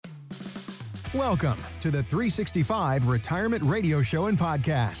Welcome to the 365 Retirement Radio Show and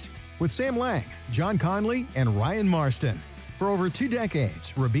Podcast with Sam Lang, John Conley, and Ryan Marston. For over 2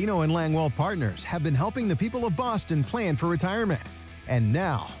 decades, Rubino and Lang Wealth Partners have been helping the people of Boston plan for retirement. And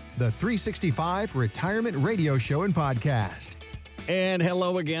now, the 365 Retirement Radio Show and Podcast. And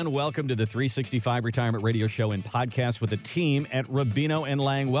hello again. Welcome to the 365 Retirement Radio Show and Podcast with the team at Rubino and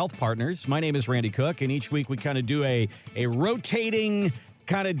Lang Wealth Partners. My name is Randy Cook, and each week we kind of do a rotating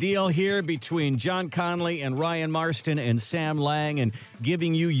kind of deal here between John Conley and Ryan Marston and Sam Lang, and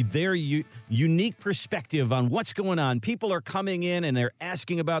giving you their unique perspective on what's going on. People are coming in and they're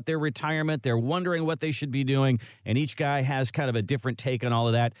asking about their retirement. They're wondering what they should be doing, and each guy has kind of a different take on all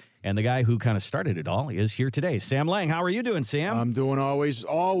of that. And the guy who kind of started it all is here today. Sam Lang, how are you doing, Sam? I'm doing always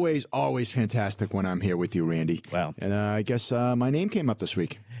fantastic when I'm here with you, Randy. Wow. And I guess my name came up this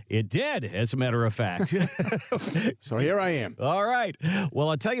week. It did, as a matter of fact. So here I am. All right. Well,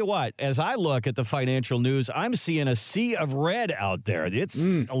 I'll tell you what, as I look at the financial news, I'm seeing a sea of red out there.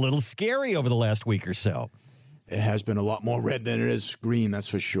 It's a little scary over the last week or so. It has been a lot more red than it is green, that's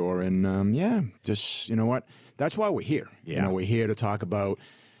for sure. And you know what? That's why we're here. Yeah. You know, we're here to talk about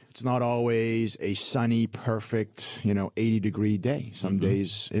it's not always a sunny, perfect, 80-degree day. Some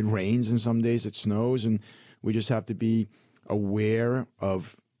days it rains and some days it snows, and we just have to be aware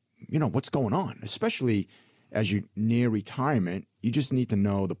of what's going on, especially as you near retirement. You just need to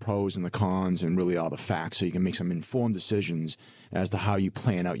know the pros and the cons and really all the facts so you can make some informed decisions as to how you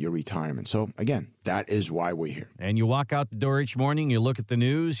plan out your retirement. So, again, that is why we're here. And you walk out the door each morning, you look at the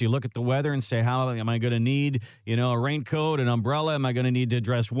news, you look at the weather and say, how am I going to need, a raincoat, an umbrella? Am I going to need to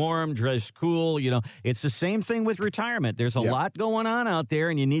dress warm, dress cool? It's the same thing with retirement. There's a lot going on out there,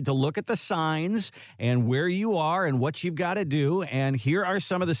 and you need to look at the signs and where you are and what you've got to do. And here are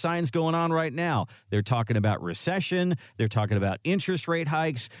some of the signs going on right now. They're talking about recession. They're talking about interest rate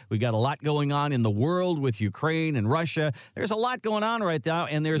hikes. We got a lot going on in the world with Ukraine and Russia. There's a lot going on right now,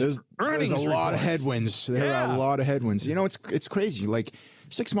 and there's earnings There's a lot reports. of headwinds. There are a lot of headwinds. It's crazy. Like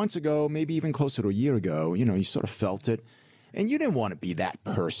 6 months ago, maybe even closer to a year ago, you sort of felt it. And you didn't want to be that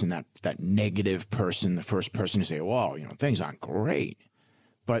person, that negative person, the first person to say, well, things aren't great.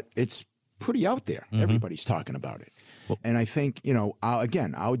 But it's pretty out there. Everybody's talking about it. And I think,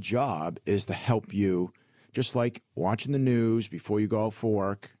 our job is to help you, just like watching the news before you go out for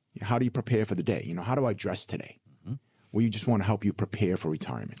work. How do you prepare for the day? How do I dress today? We just want to help you prepare for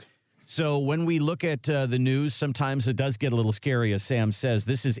retirement. So when we look at the news, sometimes it does get a little scary, as Sam says.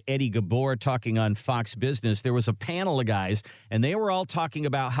 This is Eddie Gabor talking on Fox Business. There was a panel of guys, and they were all talking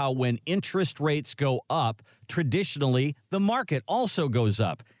about how when interest rates go up, traditionally, the market also goes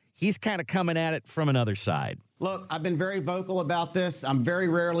up. He's kind of coming at it from another side. Look, I've been very vocal about this. I'm very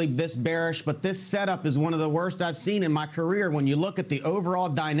rarely this bearish, but this setup is one of the worst I've seen in my career. When you look at the overall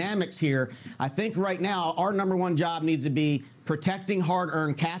dynamics here, I think right now our number one job needs to be protecting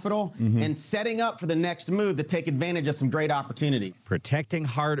hard-earned capital and setting up for the next move to take advantage of some great opportunity. Protecting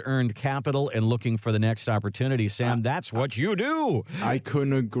hard-earned capital and looking for the next opportunity. Sam, that's what you do. I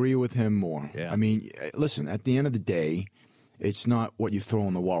couldn't agree with him more. Yeah. I mean, listen, at the end of the day, it's not what you throw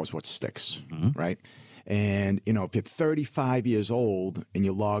on the wall, it's what sticks, right? And, if you're 35 years old and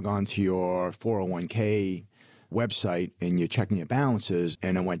you log onto your 401k website and you're checking your balances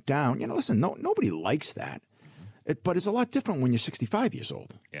and it went down, listen, nobody likes that. But it's a lot different when you're 65 years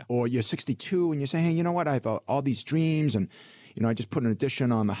old. Yeah. Or you're 62 and you say, hey, you know what, I have all these dreams and, I just put an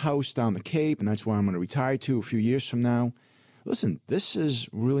addition on the house down the Cape and that's where I'm going to retire to a few years from now. Listen, this is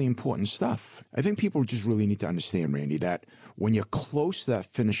really important stuff. I think people just really need to understand, Randy, that when you're close to that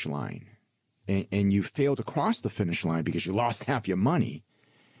finish line, and you fail to cross the finish line because you lost half your money,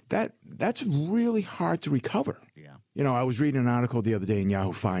 that's really hard to recover. Yeah. I was reading an article the other day in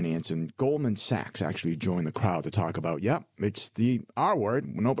Yahoo Finance, and Goldman Sachs actually joined the crowd to talk about, it's the R word.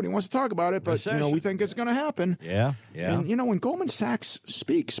 Nobody wants to talk about it, but, we think it's going to happen. Yeah. And, when Goldman Sachs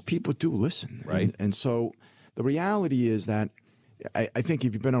speaks, people do listen. Right. And so the reality is that I think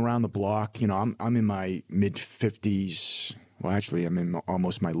if you've been around the block, I'm in my mid-50s. Well, actually, I'm in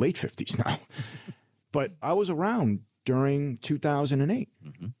almost my late 50s now. But I was around during 2008,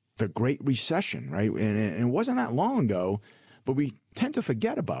 the Great Recession, right? And it wasn't that long ago, but we tend to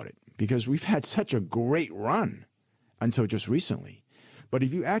forget about it because we've had such a great run until just recently. But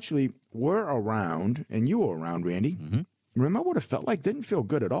if you actually were around, and you were around, Randy, remember what it felt like? Didn't feel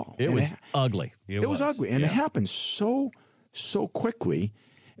good at all. It was ugly. It was ugly. And it happened so quickly.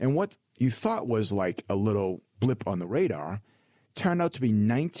 And what you thought was like a little blip on the radar turned out to be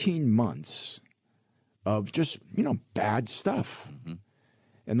 19 months of just, bad stuff.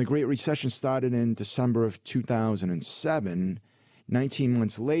 And the Great Recession started in December of 2007. 19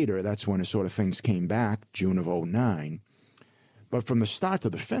 months later, that's when sort of things came back, June of 2009. But from the start to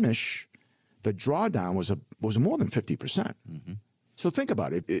the finish, the drawdown was more than 50%. Mm-hmm. So think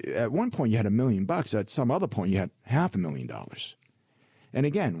about it. At one point, you had $1 million. At some other point, you had $500,000. And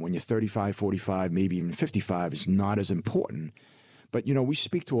again, when you're 35, 45, maybe even 55, it's not as important. But, we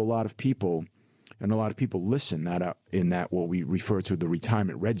speak to a lot of people, and a lot of people listen in that what we refer to the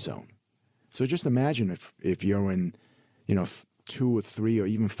retirement red zone. So just imagine if you're in, 2 or 3 or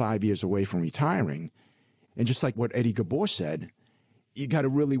even 5 years away from retiring, and just like what Eddie Gabor said, you got to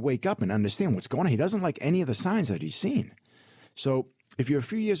really wake up and understand what's going on. He doesn't like any of the signs that he's seen. So if you're a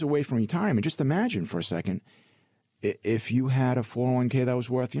few years away from retirement, just imagine for a second, if you had a 401k that was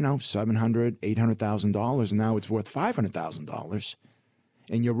worth, $700,000, $800,000, and now it's worth $500,000,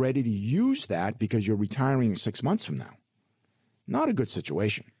 and you're ready to use that because you're retiring 6 months from now. Not a good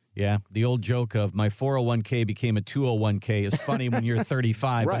situation. Yeah, the old joke of my 401k became a 201k is funny when you're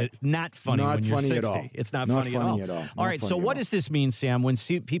 35, right. But it's not funny when you're 60. At all. It's not funny at all. All right, so what does this mean, Sam? When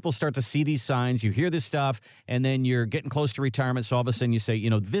people start to see these signs, you hear this stuff, and then you're getting close to retirement, so all of a sudden you say,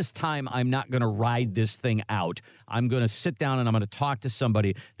 this time I'm not going to ride this thing out. I'm going to sit down and I'm going to talk to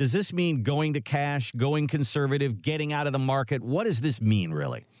somebody. Does this mean going to cash, going conservative, getting out of the market? What does this mean,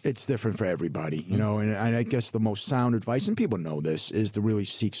 really? It's different for everybody, and I guess the most sound advice, and people know this, is to really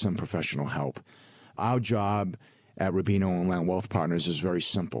seek some professional help. Our job at Rubino and Lang Wealth Partners is very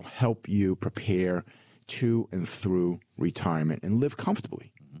simple. Help you prepare to and through retirement and live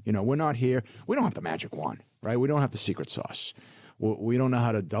comfortably. We're not here. We don't have the magic wand, right? We don't have the secret sauce. We don't know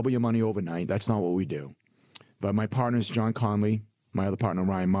how to double your money overnight. That's not what we do. But my partners, John Conley, my other partner,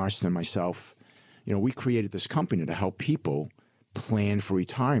 Ryan Marston, myself, we created this company to help people plan for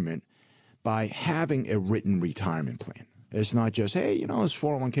retirement by having a written retirement plan. It's not just, hey, this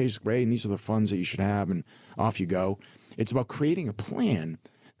 401k is great and these are the funds that you should have and off you go. It's about creating a plan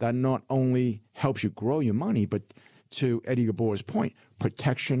that not only helps you grow your money, but to Eddie Gabor's point,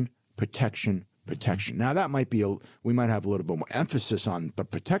 protection, protection, protection. Now, that might be we might have a little bit more emphasis on the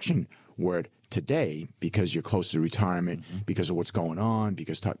protection word today because you're close to retirement, because of what's going on,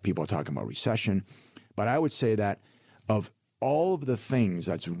 because people are talking about recession. But I would say that of all of the things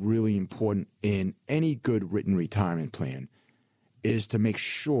that's really important in any good written retirement plan is to make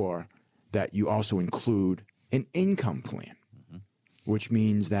sure that you also include an income plan, which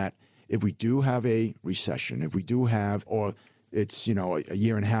means that if we do have a recession, if we do have, or it's, a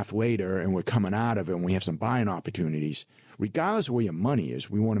year and a half later and we're coming out of it and we have some buying opportunities, regardless of where your money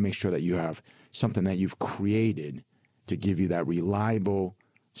is, we want to make sure that you have something that you've created to give you that reliable,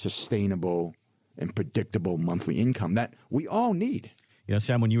 sustainable, and predictable monthly income that we all need.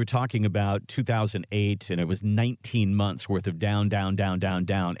 Sam, when you were talking about 2008 and it was 19 months worth of down,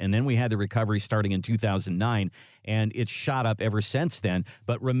 and then we had the recovery starting in 2009, and it shot up ever since then.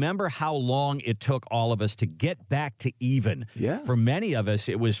 But remember how long it took all of us to get back to even. Yeah. For many of us,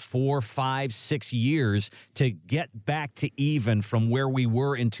 it was 4, 5, 6 years to get back to even from where we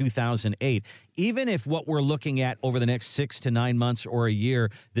were in 2008. Even if what we're looking at over the next 6 to 9 months or a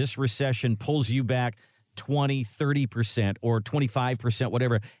year, this recession pulls you back 20, 30% or 25%,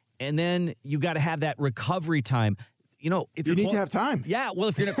 whatever. And then you got to have that recovery time. If you need to have time. Yeah. Well,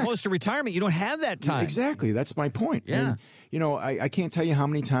 if you're close to retirement, you don't have that time. Exactly. That's my point. Yeah. And, I can't tell you how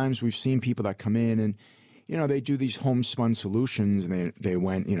many times we've seen people that come in and, they do these homespun solutions and they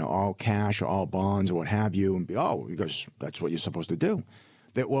went, all cash or all bonds or what have you and because that's what you're supposed to do.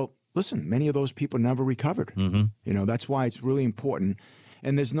 Listen, many of those people never recovered. That's why it's really important.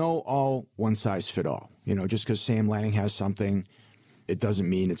 And there's no all one size fit all. Just because Sam Lang has something, it doesn't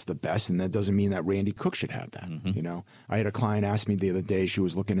mean it's the best, and that doesn't mean that Randy Cook should have that. I had a client ask me the other day, she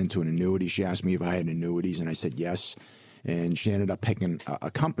was looking into an annuity. She asked me if I had annuities, and I said yes. And she ended up picking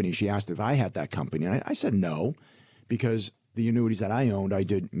a company. She asked if I had that company. And I said no, because the annuities that I owned, I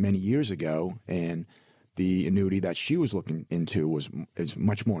did many years ago, and the annuity that she was looking into is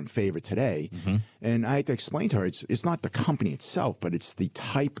much more in favor today. And I had to explain to her, it's not the company itself, but it's the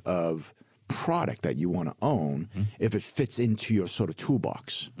type of product that you want to own if it fits into your sort of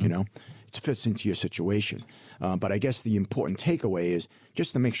toolbox, it fits into your situation. But I guess the important takeaway is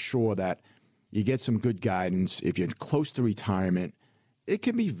just to make sure that you get some good guidance. If you're close to retirement, it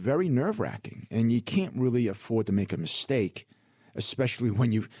can be very nerve-wracking, and you can't really afford to make a mistake, especially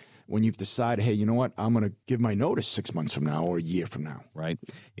when you've decided, hey, you know what, I'm going to give my notice 6 months from now or a year from now. Right.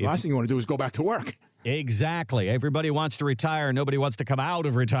 The last thing you want to do is go back to work. Exactly. Everybody wants to retire. Nobody wants to come out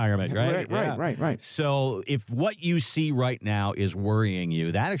of retirement, right? Right. So if what you see right now is worrying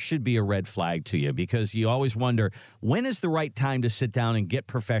you, that should be a red flag to you, because you always wonder, when is the right time to sit down and get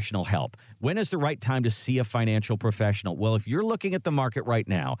professional help? When is the right time to see a financial professional? Well, if you're looking at the market right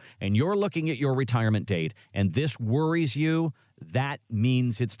now and you're looking at your retirement date and this worries you, that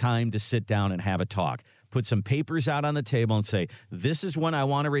means it's time to sit down and have a talk. Put some papers out on the table and say, this is when I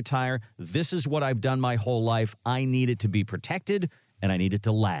want to retire. This is what I've done my whole life. I need it to be protected, and I need it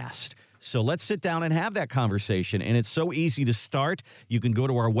to last. So let's sit down and have that conversation. And it's so easy to start. You can go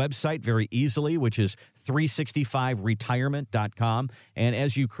to our website very easily, which is 365retirement.com. And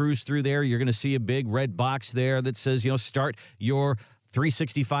as you cruise through there, you're going to see a big red box there that says, start your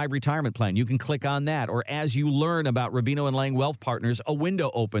 365 retirement plan. You can click on that. Or as you learn about Rubino and Lang Wealth Partners, a window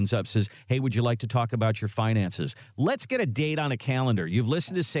opens up, says, hey, would you like to talk about your finances? Let's get a date on a calendar. You've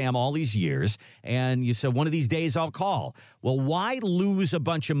listened to Sam all these years, and you said, one of these days I'll call. Well, why lose a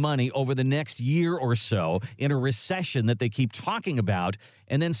bunch of money over the next year or so in a recession that they keep talking about,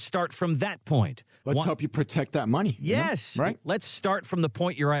 and then start from that point? Let's help you protect that money. Yes. Right? Let's start from the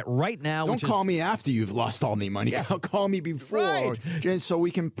point you're at right now. Don't call me after you've lost all the money. Yeah. Call me before. Right. So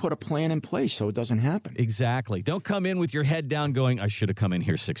we can put a plan in place so it doesn't happen. Exactly. Don't come in with your head down going, I should have come in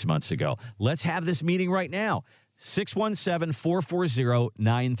here 6 months ago. Let's have this meeting right now.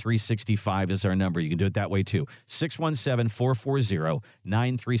 617-440-9365 is our number. You can do it that way, too.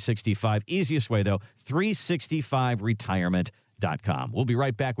 617-440-9365. Easiest way, though, 365retirement.com. We'll be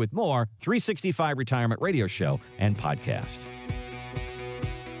right back with more 365 Retirement Radio Show and podcast.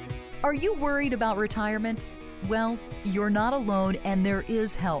 Are you worried about retirement? Well, you're not alone, and there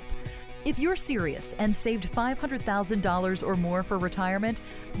is help. If you're serious and saved $500,000 or more for retirement,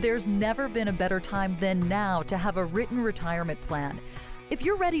 there's never been a better time than now to have a written retirement plan. If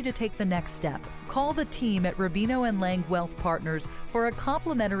you're ready to take the next step, call the team at Rubino and Lang Wealth Partners for a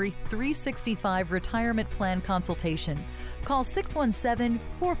complimentary 365 retirement plan consultation. Call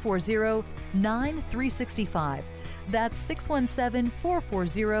 617-440-9365. That's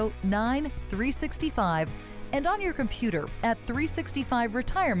 617-440-9365. And on your computer at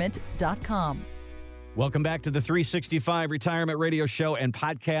 365retirement.com. Welcome back to the 365 Retirement Radio Show and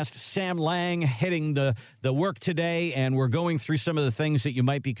podcast. Sam Lang heading the work today, and we're going through some of the things that you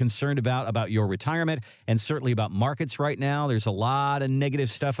might be concerned about your retirement, and certainly about markets right now. There's a lot of negative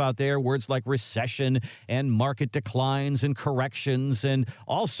stuff out there, words like recession and market declines and corrections and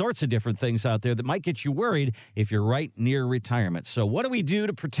all sorts of different things out there that might get you worried if you're right near retirement. So what do we do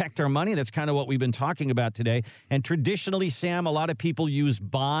to protect our money? That's kind of what we've been talking about today. And traditionally, Sam, a lot of people use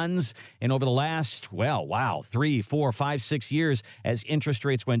bonds, and over the last 3, 4, 5, 6 years, as interest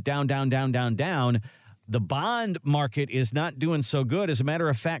rates went down, the bond market is not doing so good. As a matter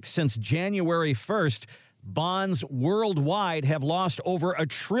of fact, since January 1st, bonds worldwide have lost over $1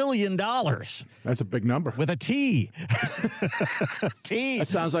 trillion. That's a big number. With a T. T. That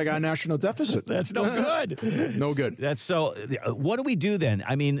sounds like our national deficit. That's no good. No good. That's so. What do we do then?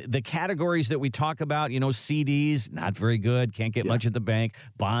 I mean, the categories that we talk about, CDs, not very good. Can't get much at the bank.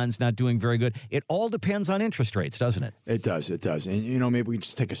 Bonds, not doing very good. It all depends on interest rates, doesn't it? It does. And, maybe we can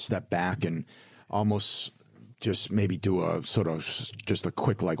just take a step back and almost just maybe do a sort of just a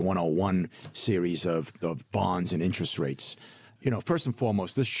quick 101 series of bonds and interest rates. First and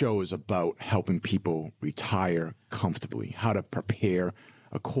foremost, this show is about helping people retire comfortably, how to prepare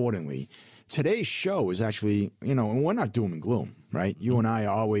accordingly. Today's show is actually, and we're not doom and gloom, right? You and I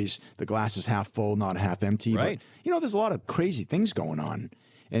are always, the glass is half full, not half empty. Right. But, there's a lot of crazy things going on.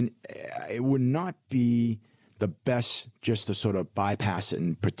 And it would not be the best just to sort of bypass it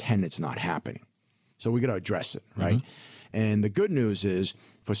and pretend it's not happening. So we got to address it, right? Mm-hmm. And the good news is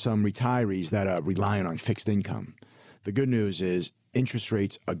for some retirees that are relying on fixed income, the good news is interest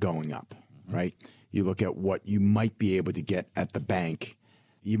rates are going up, right? You look at what you might be able to get at the bank,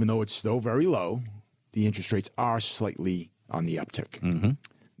 even though it's still very low, the interest rates are slightly on the uptick. Mm-hmm.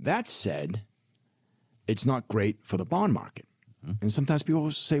 That said, it's not great for the bond market. Mm-hmm. And sometimes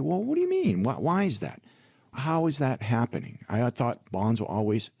people say, well, what do you mean? Why is that? How is that happening? I thought bonds were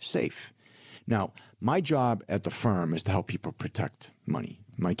always safe. Now, my job at the firm is to help people protect money.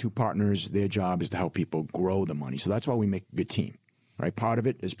 My two partners, their job is to help people grow the money. So that's why we make a good team, right? Part of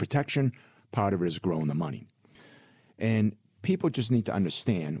it is protection. Part of it is growing the money. And people just need to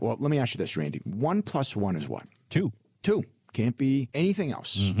understand. Well, let me ask you this, Randy. 1 + 1 is what? 2. 2. Can't be anything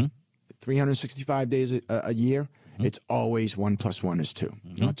else. Mm-hmm. 365 days a year, mm-hmm. It's always 1 + 1 is 2.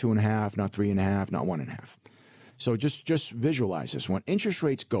 Mm-hmm. Not 2.5, not 3.5, not 1.5. So just visualize this. When interest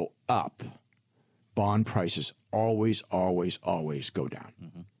rates go up, bond prices always go down.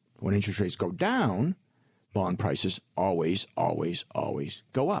 Mm-hmm. When interest rates go down, bond prices always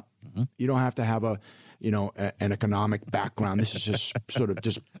go up. You don't have to have an economic background. This is just sort of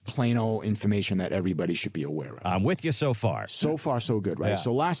just plain old information that everybody should be aware of. I'm with you so far. So far, so good, right? Yeah.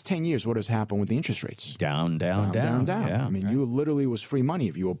 So last 10 years, what has happened with the interest rates? Down. Yeah. I mean, you literally was free money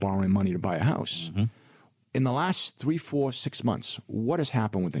if you were borrowing money to buy a house. In the last 3, 4, 6 months, what has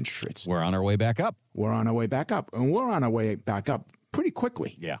happened with interest rates? We're on our way back up. And we're on our way back up pretty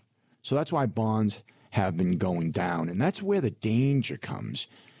quickly. Yeah. So that's why bonds have been going down. And that's where the danger comes,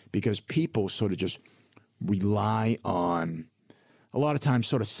 because people sort of just rely on, a lot of times,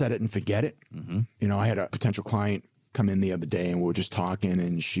 sort of set it and forget it. I had a potential client come in the other day and we were just talking,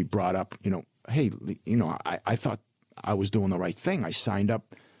 and she brought up, hey, I thought I was doing the right thing. I signed up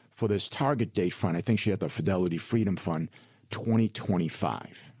for this target date fund. I think she had the Fidelity Freedom Fund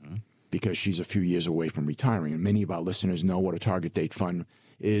 2025 because she's a few years away from retiring. And many of our listeners know what a target date fund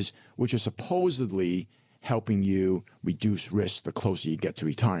is, which is supposedly helping you reduce risk the closer you get to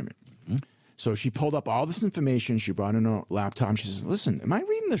retirement. So she pulled up all this information. She brought in her laptop. She says, listen, am I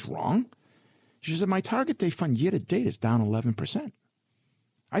reading this wrong? She said, my target date fund year to date is down 11%.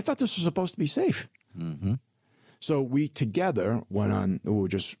 I thought this was supposed to be safe. So we together went on, we were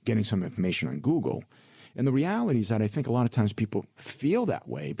just getting some information on Google. And the reality is that I think a lot of times people feel that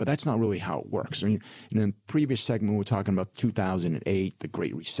way, but that's not really how it works. I mean, in the previous segment, we were talking about 2008, the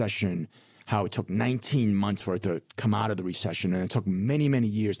Great Recession, how it took 19 months for it to come out of the recession, and it took many, many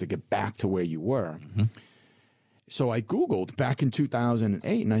years to get back to where you were. So I Googled back in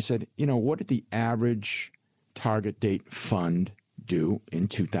 2008, and I said, what did the average target date fund do in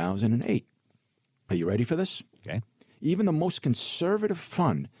 2008? Are you ready for this? Okay. Even the most conservative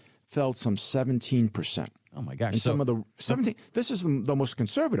fund fell some 17%. Oh, my gosh. And some of the 17, this is the most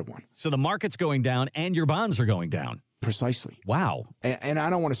conservative one. So the market's going down and your bonds are going down. Precisely. Wow. And I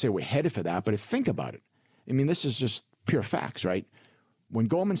don't want to say we're headed for that, but think about it. I mean, this is just pure facts, right? When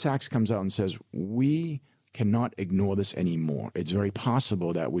Goldman Sachs comes out and says, we cannot ignore this anymore, it's very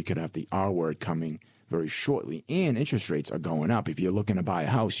possible that we could have the R word coming very shortly, and interest rates are going up. If you're looking to buy a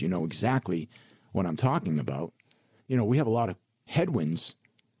house, you know exactly what I'm talking about. We have a lot of headwinds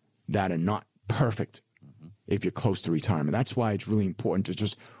that are not perfect if you're close to retirement. That's why it's really important to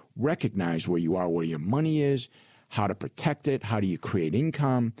just recognize where you are, where your money is, how to protect it, how do you create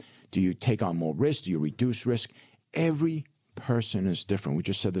income, do you take on more risk, do you reduce risk? Every person is different. We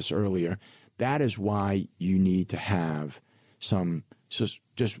just said this earlier. That is why you need to have some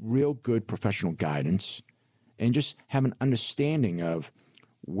just real good professional guidance and just have an understanding of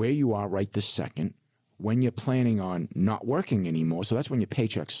where you are right this second, when you're planning on not working anymore. So that's when your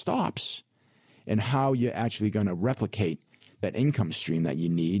paycheck stops, and how you're actually going to replicate that income stream that you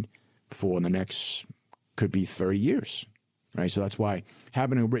need for the next, could be 30 years, right? So that's why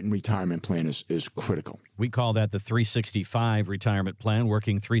having a written retirement plan is critical. We call that the 365 retirement plan,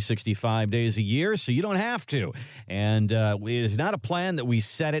 working 365 days a year, so you don't have to. And it is not a plan that we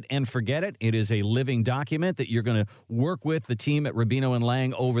set it and forget it. It is a living document that you're going to work with the team at Rubino and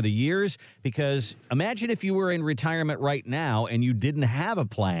Lang over the years, because imagine if you were in retirement right now and you didn't have a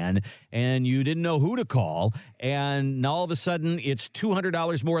plan and you didn't know who to call, and all of a sudden it's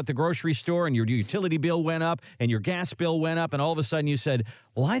 $200 more at the grocery store and your utility bill went up and your gas bill went up, and all of a sudden you said,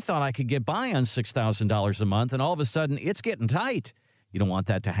 well, I thought I could get by on $6,000 a month, and all of a sudden it's getting tight. You don't want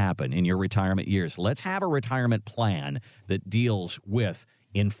that to happen in your retirement years. Let's have a retirement plan that deals with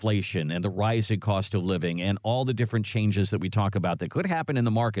inflation and the rising cost of living and all the different changes that we talk about that could happen in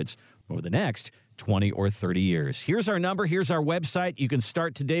the markets over the next 20 or 30 years. Here's our number. Here's our website. You can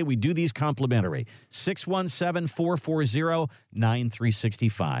start today. We do these complimentary.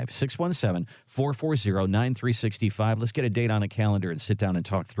 617-440-9365. 617-440-9365. Let's get a date on a calendar and sit down and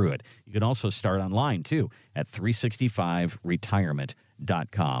talk through it. You can also start online, too, at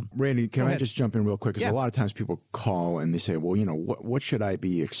 365retirement.com. Randy, can I just jump in real quick? Because a lot of times people call and they say, well, what should I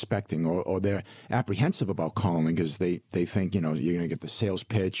be expecting? Or they're apprehensive about calling because they think, you're going to get the sales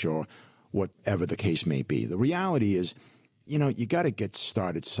pitch or whatever the case may be. The reality is, you got to get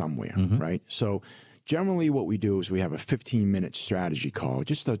started somewhere, right? So generally what we do is we have a 15-minute strategy call,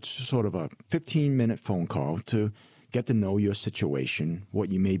 just a sort of a 15-minute phone call to get to know your situation, what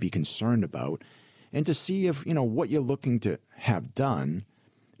you may be concerned about, and to see if, what you're looking to have done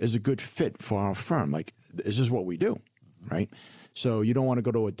is a good fit for our firm. Like, this is what we do, right? So you don't want to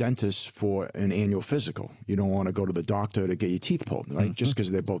go to a dentist for an annual physical. You don't want to go to the doctor to get your teeth pulled, right? Just because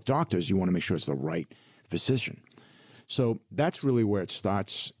they're both doctors, you want to make sure it's the right physician. So that's really where it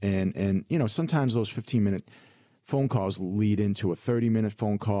starts. And sometimes those 15-minute phone calls lead into a 30-minute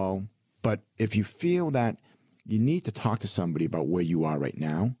phone call. But if you feel that you need to talk to somebody about where you are right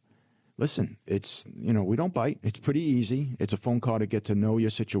now, listen, it's, we don't bite. It's pretty easy. It's a phone call to get to know your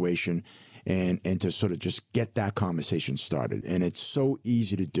situation and to sort of just get that conversation started. And it's so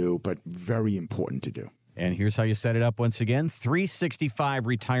easy to do, but very important to do. And here's how you set it up once again.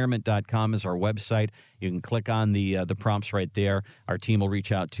 365retirement.com is our website. You can click on the prompts right there. Our team will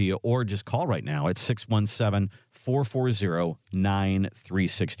reach out to you, or just call right now at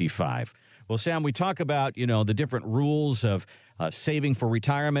 617-440-9365. Well, Sam, we talk about, the different rules of saving for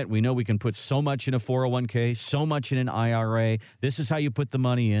retirement. We know we can put so much in a 401k, so much in an IRA. This is how you put the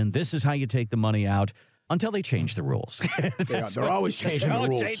money in. This is how you take the money out. Until they change the rules. They're always changing the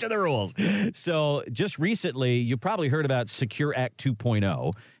rules. Changing the rules. So just recently, you probably heard about Secure Act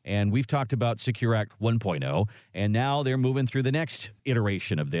 2.0, and we've talked about Secure Act 1.0, and now they're moving through the next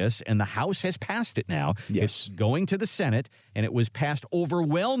iteration of this, and the House has passed it now. Yes. It's going to the Senate, and it was passed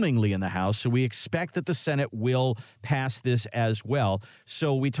overwhelmingly in the House, so we expect that the Senate will pass this as well.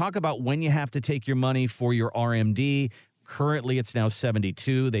 So we talk about when you have to take your money for your RMD. Currently, it's now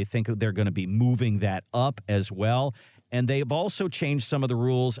 72. They think they're going to be moving that up as well. And they've also changed some of the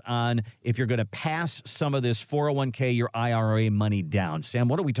rules on if you're going to pass some of this 401k, your IRA money down. Sam,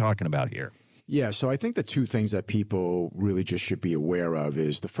 what are we talking about here? Yeah, so I think the two things that people really just should be aware of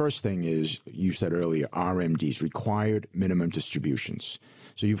is the first thing is, you said earlier, RMDs, required minimum distributions.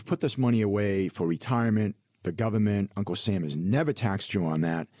 So you've put this money away for retirement. The government, Uncle Sam, has never taxed you on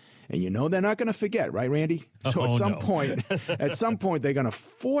that. And they're not going to forget, right, Randy? So at some point, they're going to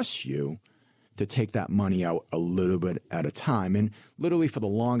force you to take that money out a little bit at a time. And literally for the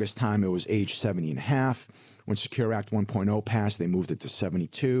longest time, it was age 70 and a half. When Secure Act 1.0 passed, they moved it to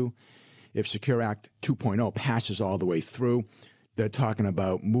 72. If Secure Act 2.0 passes all the way through, they're talking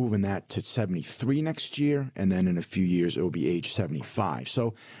about moving that to 73 next year. And then in a few years, it will be age 75.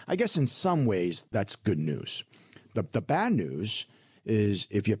 So I guess in some ways, that's good news. The bad news is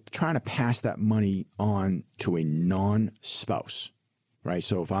if you're trying to pass that money on to a non-spouse, right?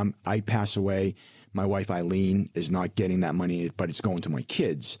 So if I pass away, my wife Eileen is not getting that money, but it's going to my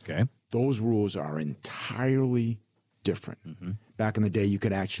kids. Okay. Those rules are entirely different. Mm-hmm. Back in the day, you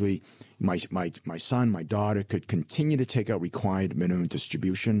could actually, my son, my daughter could continue to take out required minimum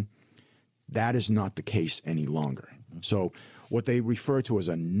distribution. That is not the case any longer. Mm-hmm. So what they refer to as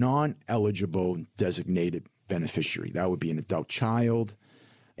a non-eligible designated beneficiary. That would be an adult child,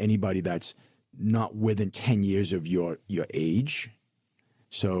 anybody that's not within 10 years of your age.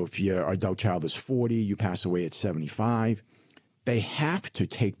 So if your adult child is 40, you pass away at 75, they have to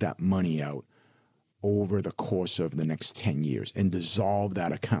take that money out over the course of the next 10 years and dissolve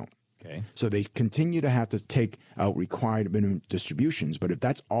that account. Okay. So they continue to have to take out required minimum distributions, but if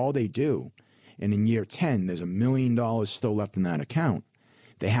that's all they do, and in year 10, there's $1 million still left in that account,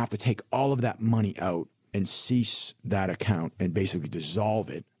 they have to take all of that money out and cease that account and basically dissolve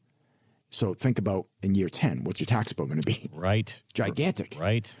it. So think about in year 10, what's your tax bill going to be? Right. Gigantic.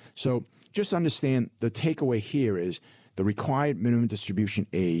 Right. So just understand the takeaway here is the required minimum distribution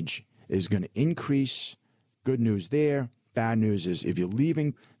age is going to increase. Good news there. Bad news is if you're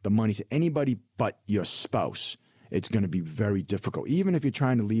leaving the money to anybody but your spouse, it's going to be very difficult. Even if you're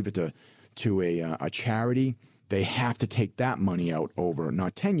trying to leave it to a charity, they have to take that money out over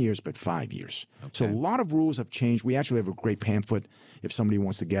not 10 years, but 5 years. Okay. So a lot of rules have changed. We actually have a great pamphlet. If somebody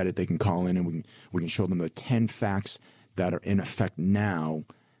wants to get it, they can call in and we can show them the 10 facts that are in effect now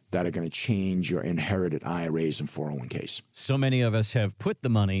that are going to change your inherited IRAs and 401ks. So many of us have put the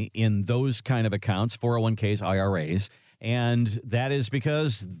money in those kind of accounts, 401ks, IRAs, and that is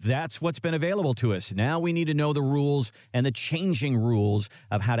because that's what's been available to us. Now we need to know the rules and the changing rules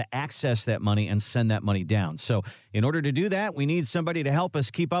of how to access that money and send that money down. So in order to do that, we need somebody to help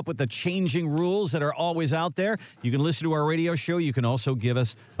us keep up with the changing rules that are always out there. You can listen to our radio show. You can also give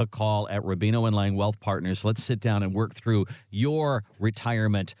us a call at Rubino & Lang Wealth Partners. Let's sit down and work through your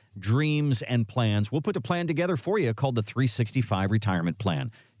retirement dreams and plans. We'll put a plan together for you called the 365 Retirement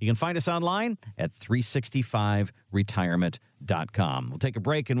Plan. You can find us online at 365retirement.com. We'll take a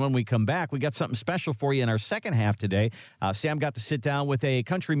break, and when we come back, we got something special for you in our second half today. Sam got to sit down with a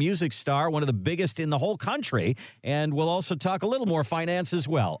country music star, one of the biggest in the whole country, and we'll also talk a little more finance as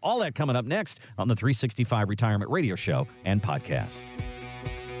well. All that coming up next on the 365 Retirement Radio Show and Podcast.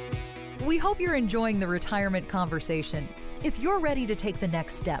 We hope you're enjoying the retirement conversation. If you're ready to take the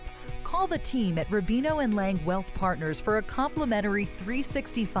next step, Call the team at Rubino and Lang Wealth Partners for a complimentary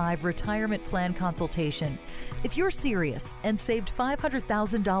 365 retirement plan consultation. If you're serious and saved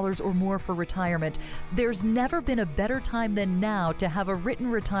 $500,000 or more for retirement, there's never been a better time than now to have a written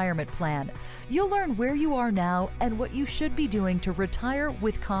retirement plan. You'll learn where you are now and what you should be doing to retire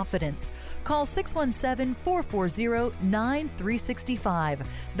with confidence. Call 617-440-9365.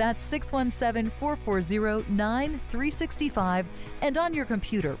 That's 617-440-9365 and on your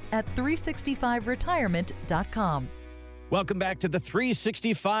computer at 365retirement.com. Welcome back to the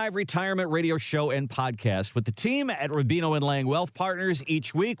 365 Retirement Radio Show and Podcast with the team at Rubino and Lang Wealth Partners.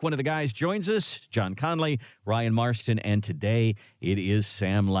 Each week, one of the guys joins us, John Conley, Ryan Marston, and today it is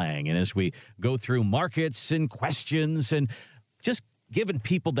Sam Lang. And as we go through markets and questions and just giving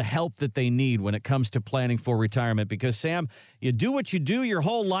people the help that they need when it comes to planning for retirement. Because, Sam, you do what you do your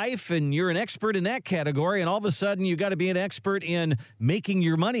whole life, and you're an expert in that category, and all of a sudden you got to be an expert in making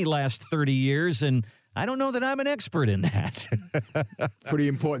your money last 30 years, and I don't know that I'm an expert in that. Pretty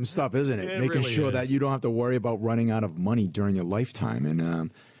important stuff, isn't it? Making really sure is. that you don't have to worry about running out of money during your lifetime.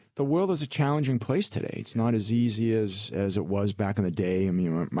 And the world is a challenging place today. It's not as easy as it was back in the day. I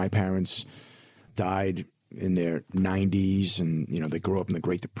mean, my parents died in their 90s, and, they grew up in the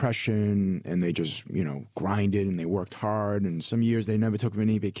Great Depression, and they just, grinded and they worked hard. And some years they never took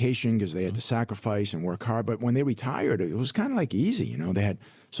any vacation because they had to sacrifice and work hard. But when they retired, it was kind of like easy. They had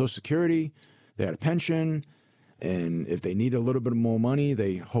Social Security, they had a pension, and if they needed a little bit more money,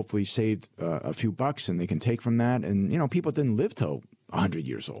 they hopefully saved a few bucks and they can take from that. And, people didn't live till 100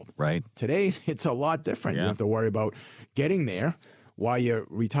 years old. Right. Today, it's a lot different. Yeah. You have to worry about getting there while you're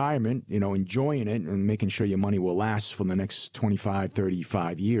retirement, enjoying it and making sure your money will last for the next 25,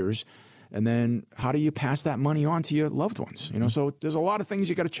 35 years. And then how do you pass that money on to your loved ones? So there's a lot of things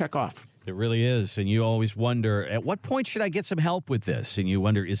you got to check off. It really is. And you always wonder, at what point should I get some help with this? And you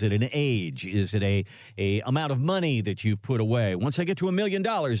wonder, is it an age? Is it a amount of money that you've put away? Once I get to $1 million,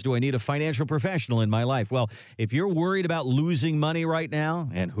 do I need a financial professional in my life? Well, if you're worried about losing money right now,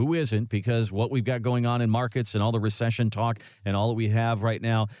 and who isn't, because what we've got going on in markets and all the recession talk and all that we have right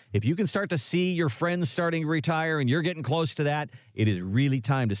now, if you can start to see your friends starting to retire and you're getting close to that, it is really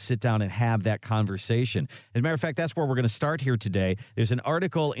time to sit down and have that conversation. As a matter of fact, that's where we're going to start here today. There's an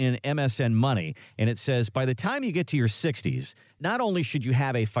article in MSN Money, and it says, by the time you get to your 60s, not only should you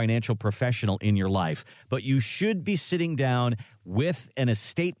have a financial professional in your life, but you should be sitting down with an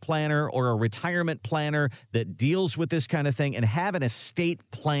estate planner or a retirement planner that deals with this kind of thing and have an estate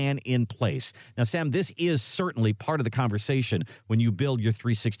plan in place. Now, Sam, this is certainly part of the conversation when you build your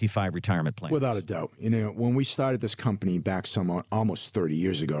 365 retirement plan. Without a doubt. When we started this company back almost 30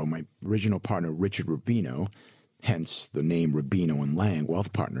 years ago, my original partner, Richard Rubino, hence the name Rubino and Lang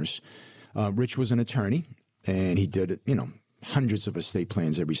Wealth Partners, Rich was an attorney, and he did, hundreds of estate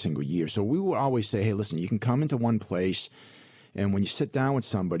plans every single year. So we would always say, hey, listen, you can come into one place, and when you sit down with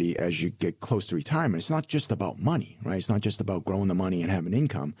somebody as you get close to retirement, it's not just about money, right? It's not just about growing the money and having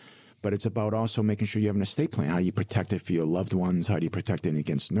income, but it's about also making sure you have an estate plan. How do you protect it for your loved ones? How do you protect it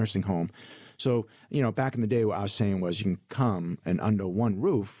against nursing home? So, back in the day, what I was saying was you can come and under one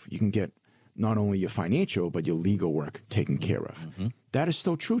roof, you can get not only your financial, but your legal work taken care of. Mm-hmm. That is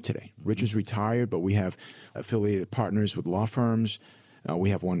still true today. Rich is retired, but we have affiliated partners with law firms. We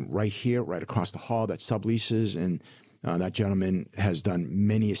have one right here, right across the hall that subleases, and that gentleman has done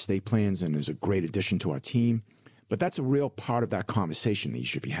many estate plans and is a great addition to our team. But that's a real part of that conversation that you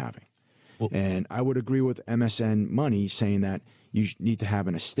should be having. Well, and I would agree with MSN Money saying that you need to have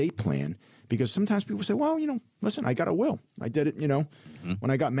an estate plan, because sometimes people say, well, listen, I got a will. I did it, when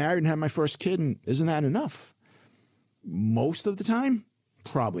I got married and had my first kid, and isn't that enough? Most of the time,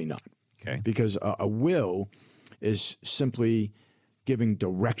 probably not. Okay. Because a will is simply giving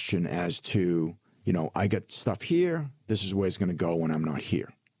direction as to, I got stuff here. This is where it's going to go when I'm not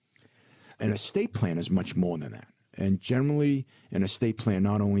here. An estate plan is much more than that. And generally, an estate plan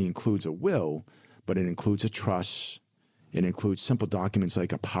not only includes a will, but it includes a trust. It includes simple documents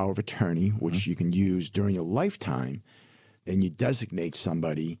like a power of attorney, which you can use during your lifetime, and you designate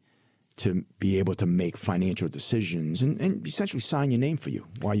somebody to be able to make financial decisions and essentially sign your name for you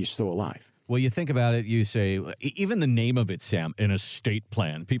while you're still alive. Well, you think about it, you say, even the name of it, Sam, an estate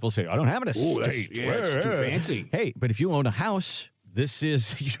plan. People say, I don't have an estate. That's too fancy. Hey, but if you own a house,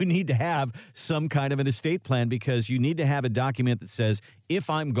 you need to have some kind of an estate plan, because you need to have a document that says, if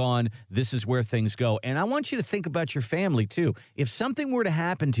I'm gone, this is where things go. And I want you to think about your family, too. If something were to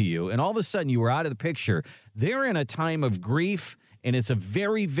happen to you and all of a sudden you were out of the picture, they're in a time of grief, and it's a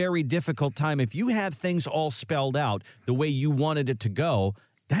very, very difficult time. If you have things all spelled out the way you wanted it to go,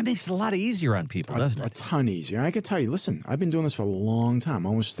 That makes it a lot easier on people, doesn't it? A ton easier. And I can tell you, listen, I've been doing this for a long time,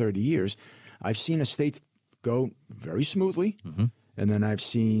 almost 30 years. I've seen estates go very smoothly, and then I've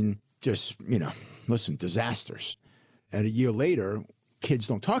seen just, disasters. And a year later, kids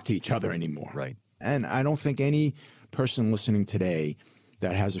don't talk to each other anymore. Right. And I don't think any person listening today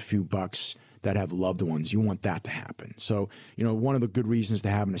that has a few bucks, that have loved ones, you want that to happen. So, one of the good reasons to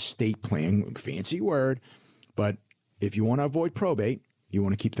have an estate plan, fancy word, but if you want to avoid probate, you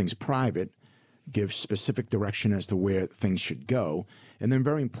want to keep things private, give specific direction as to where things should go. And then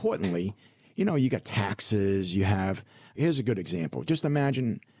very importantly, you got taxes, here's a good example. Just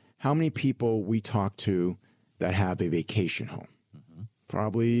imagine how many people we talk to that have a vacation home.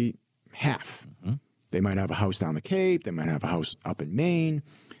 Probably half. They might have a house down the Cape. They might have a house up in Maine.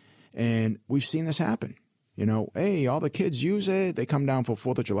 And we've seen this happen. Hey, all the kids use it. They come down for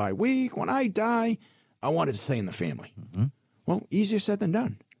 4th of July week. When I die, I wanted to stay in the family. Well, easier said than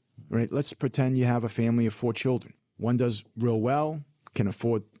done, right? Let's pretend you have a family of 4 children. One does real well, can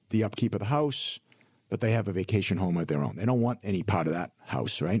afford the upkeep of the house, but they have a vacation home of their own. They don't want any part of that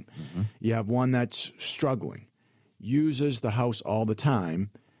house, right? You have one that's struggling, uses the house all the time,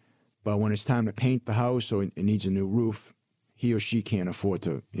 but when it's time to paint the house or it needs a new roof, he or she can't afford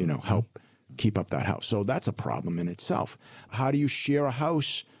to, help keep up that house. So that's a problem in itself. How do you share a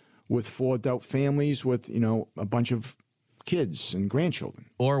house with 4 adult families with, a bunch of kids and grandchildren?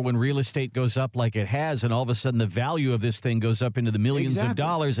 Or when real estate goes up like it has, and all of a sudden the value of this thing goes up into the millions of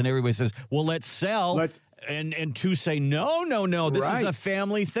dollars, and everybody says, well, let's sell. And two say, no, this is a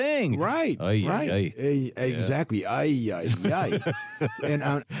family thing. Right, exactly.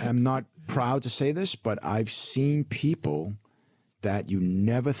 And I'm not proud to say this, but I've seen people that you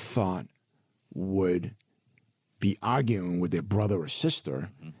never thought would be arguing with their brother or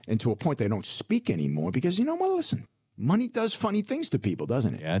sister, and to a point they don't speak anymore because, listen, money does funny things to people,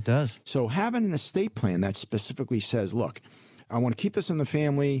 doesn't it? Yeah, it does. So having an estate plan that specifically says, look, I want to keep this in the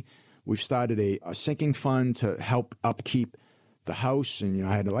family. We've started a sinking fund to help upkeep the house. And,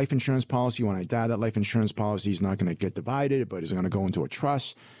 I had a life insurance policy. When I die, that life insurance policy is not going to get divided, but it's going to go into a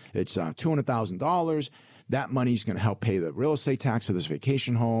trust. It's $200,000. That money's going to help pay the real estate tax for this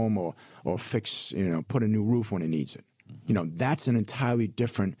vacation home or fix, put a new roof when it needs it. That's an entirely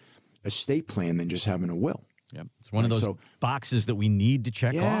different estate plan than just having a will. Yep. It's one of those boxes that we need to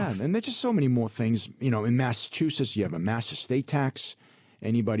check off. Yeah, and there's just so many more things. In Massachusetts, you have a mass estate tax.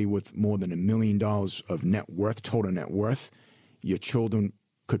 Anybody with more than $1 million of net worth, total net worth, your children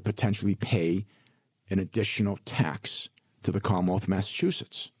could potentially pay an additional tax to the Commonwealth of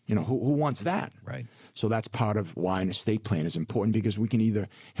Massachusetts. Who wants that? Right. So that's part of why an estate plan is important, because we can either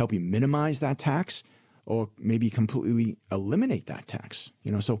help you minimize that tax or maybe completely eliminate that tax.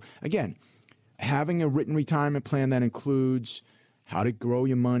 So again, having a written retirement plan that includes how to grow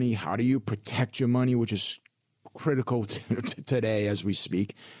your money, how do you protect your money, which is critical today as we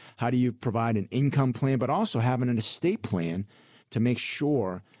speak. How do you provide an income plan, but also having an estate plan to make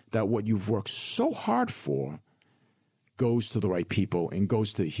sure that what you've worked so hard for goes to the right people and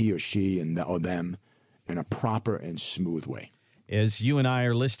goes to he or she or them in a proper and smooth way. As you and I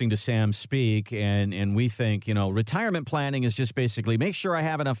are listening to Sam speak, and we think, retirement planning is just basically make sure I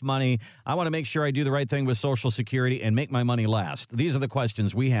have enough money. I want to make sure I do the right thing with Social Security and make my money last. These are the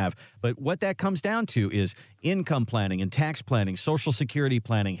questions we have. But what that comes down to is income planning and tax planning, Social Security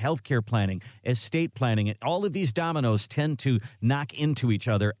planning, healthcare planning, estate planning. And all of these dominoes tend to knock into each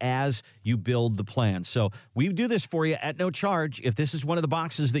other as you build the plan. So we do this for you at no charge. If this is one of the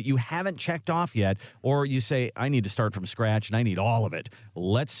boxes that you haven't checked off yet, or you say, I need to start from scratch and I need all of it,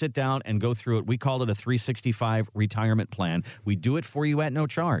 let's sit down and go through it. We call it a 365 retirement plan. We do it for you at no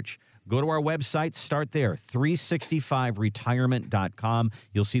charge. Go to our website, start there, 365retirement.com.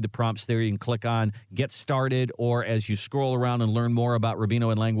 You'll see the prompts there. You can click on Get Started, or as you scroll around and learn more about Rubino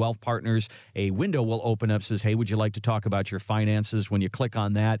and Lang Wealth Partners, a window will open up, says, hey, would you like to talk about your finances? When you click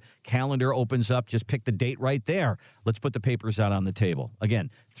on that, calendar opens up. Just pick the date right there. Let's put the papers out on the table. Again,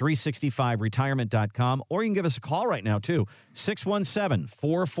 365retirement.com, or you can give us a call right now, too,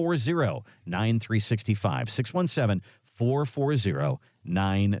 617-440-9365,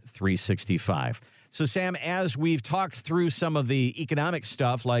 617-440-9365. So, Sam, as we've talked through some of the economic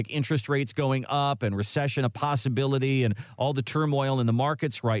stuff like interest rates going up and recession a possibility and all the turmoil in the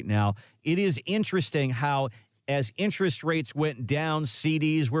markets right now, it is interesting how as interest rates went down,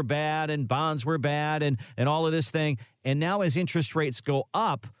 CDs were bad and bonds were bad and all of this thing. And now as interest rates go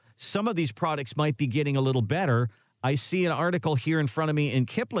up, some of these products might be getting a little better. I see an article here in front of me in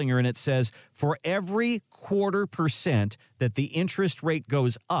Kiplinger, and it says for every 0.25% that the interest rate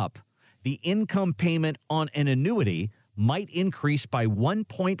goes up, the income payment on an annuity might increase by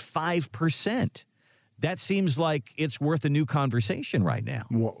 1.5%. That seems like it's worth a new conversation right now.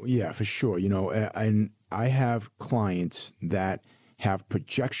 Well, yeah, for sure. And I have clients that have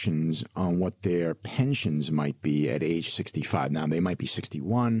projections on what their pensions might be at age 65. Now, they might be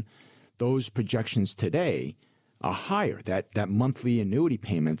 61. Those projections today are higher. That monthly annuity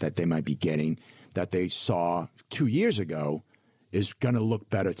payment that they might be getting that they saw 2 years ago is going to look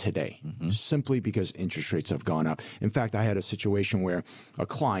better today, simply because interest rates have gone up. In fact, I had a situation where a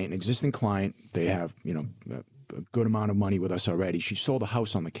client, existing client, they have a good amount of money with us already. She sold a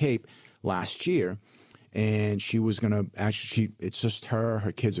house on the Cape last year, and she was going to it's just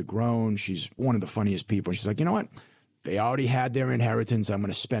her kids are grown. She's one of the funniest people. She's like, you know what? They already had their inheritance. I'm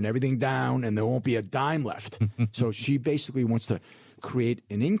going to spend everything down, and there won't be a dime left. So she basically wants to create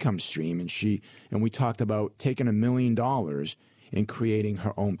an income stream, and we talked about taking $1 million and creating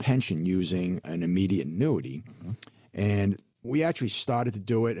her own pension using an immediate annuity. And we actually started to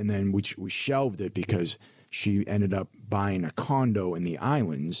do it, and then we shelved it because she ended up buying a condo in the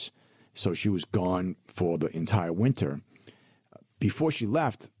islands, so she was gone for the entire winter. Before she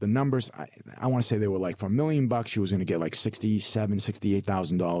left, the numbers, I want to say they were like, for $1 million, she was going to get like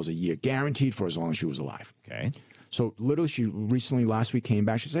 $68,000 a year, guaranteed for as long as she was alive. Okay. So literally, she recently, last week, came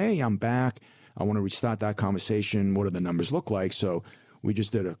back. She said, hey, I'm back. I want to restart that conversation. What do the numbers look like? So we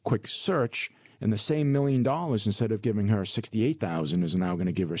just did a quick search, and the same $1 million, instead of giving her $68,000, is now going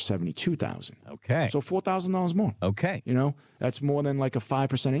to give her $72,000. Okay. So $4,000 more. Okay. That's more than like a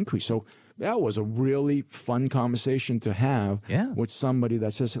 5% increase. So that was a really fun conversation to have with somebody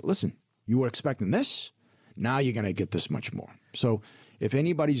that says, listen, you were expecting this. Now you're going to get this much more. So if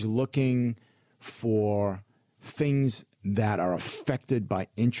anybody's looking for things that are affected by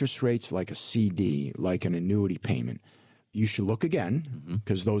interest rates, like a CD, like an annuity payment, you should look again,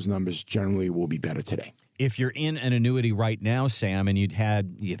 because those numbers generally will be better today. If you're in an annuity right now, Sam, and you've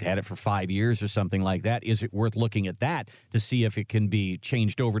had it for 5 years or something like that, is it worth looking at that to see if it can be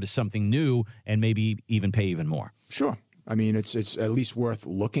changed over to something new and maybe even pay even more? Sure. I mean, it's at least worth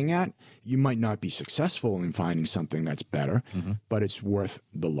looking at. You might not be successful in finding something that's better, but it's worth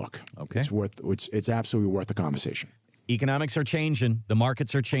the look. Okay. It's absolutely worth the conversation. Economics are changing. The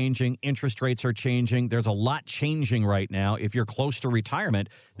markets are changing. Interest rates are changing. There's a lot changing right now. If you're close to retirement,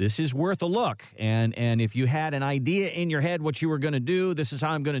 this is worth a look. And if you had an idea in your head what you were going to do, this is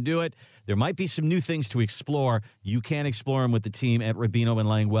how I'm going to do it, there might be some new things to explore. You can explore them with the team at Rubino and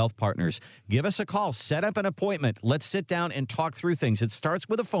Lang Wealth Partners. Give us a call. Set up an appointment. Let's sit down and talk through things. It starts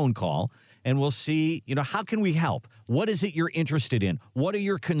with a phone call, and we'll see, how can we help? What is it you're interested in? What are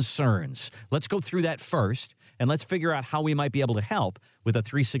your concerns? Let's go through that first. And let's figure out how we might be able to help with a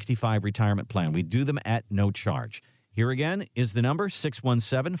 365 retirement plan. We do them at no charge. Here again is the number,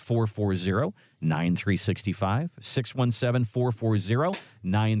 617-440-9365,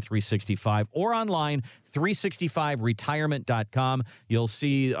 617-440-9365, or online, 365retirement.com. You'll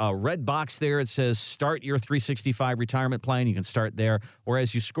see a red box there. It says start your 365 retirement plan. You can start there. Or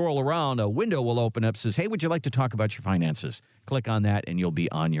as you scroll around, a window will open up, says, hey, would you like to talk about your finances? Click on that, and you'll be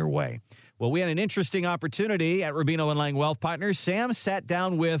on your way. Well, we had an interesting opportunity at Rubino and Lang Wealth Partners. Sam sat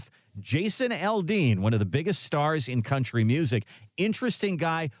down with Jason Aldean, one of the biggest stars in country music. Interesting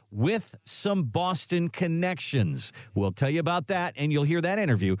guy with some Boston connections. We'll tell you about that, and you'll hear that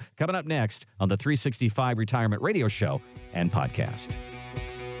interview coming up next on the 365 Retirement Radio Show and Podcast.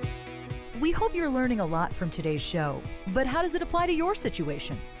 We hope you're learning a lot from today's show, but how does it apply to your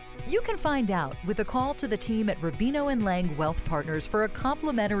situation? You can find out with a call to the team at Rubino and Lang Wealth Partners for a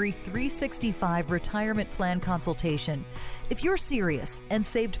complimentary 365 retirement plan consultation. If you're serious and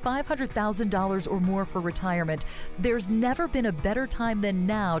saved $500,000 or more for retirement, there's never been a better time than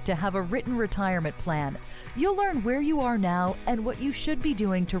now to have a written retirement plan. You'll learn where you are now and what you should be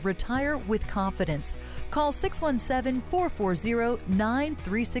doing to retire with confidence. Call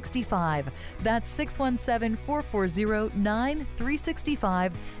 617-440-9365. That's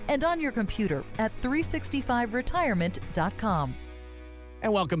 617-440-9365 and on your computer at 365retirement.com.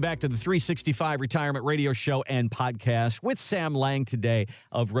 And welcome back to the 365 Retirement Radio Show and Podcast with Sam Lang today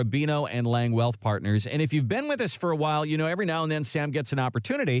of Rubino and Lang Wealth Partners. And if you've been with us for a while, every now and then Sam gets an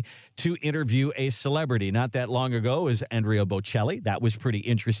opportunity to interview a celebrity. Not that long ago was Andrea Bocelli. That was pretty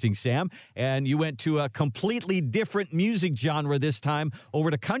interesting, Sam. And you went to a completely different music genre this time, over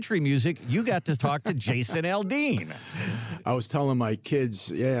to country music. You got to talk to Jason Aldean. I was telling my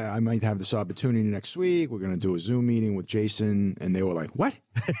kids, I might have this opportunity next week. We're going to do a Zoom meeting with Jason. And they were like, what?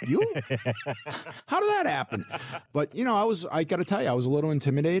 what? You? How did that happen? But, I got to tell you, I was a little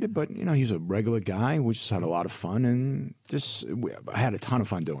intimidated, but, he's a regular guy. We just had a lot of fun, and I had a ton of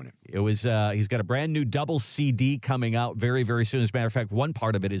fun doing it. It was, he's got a brand new double CD coming out very, very soon. As a matter of fact, one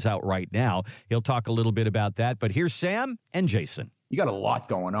part of it is out right now. He'll talk a little bit about that, but here's Sam and Jason. You got a lot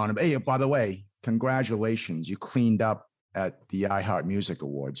going on. Hey, by the way, congratulations. You cleaned up at the iHeart Music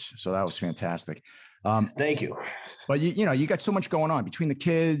Awards. So that was fantastic. Thank you. But you got so much going on between the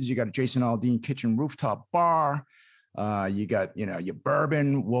kids. You got a Jason Aldean kitchen rooftop bar. You got, your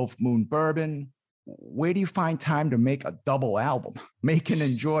bourbon, Wolf Moon Bourbon. Where do you find time to make a double album? Macon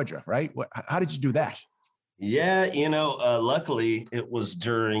in Georgia, right? How did you do that? Yeah, luckily it was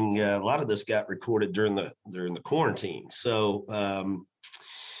during a lot of this got recorded during the quarantine. So,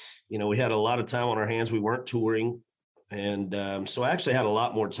 we had a lot of time on our hands. We weren't touring. And so I actually had a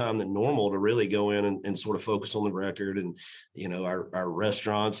lot more time than normal to really go in and sort of focus on the record and, our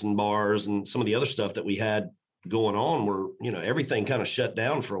restaurants and bars and some of the other stuff that we had going on were, everything kind of shut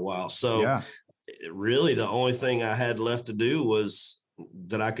down for a while. So really the only thing I had left to do was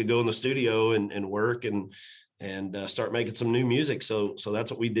that I could go in the studio and work and start making some new music. So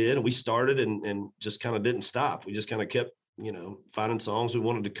that's what we did. And we started and just kind of didn't stop. We just kind of kept, finding songs we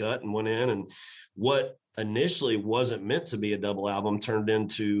wanted to cut and went in, and what initially wasn't meant to be a double album turned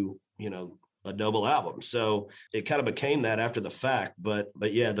into, a double album. So it kind of became that after the fact, but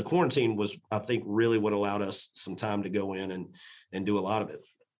yeah, the quarantine was, I think, really what allowed us some time to go in and do a lot of it.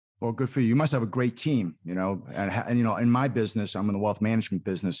 Well, good for you. You must have a great team, and in my business, I'm in the wealth management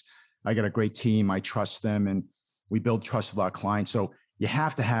business. I got a great team. I trust them, and we build trust with our clients. So you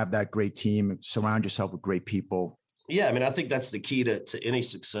have to have that great team, surround yourself with great people. Yeah. I mean, I think that's the key to any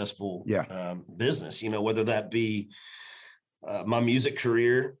successful business, whether that be my music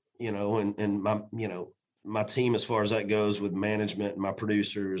career, and my team, as far as that goes, with management and my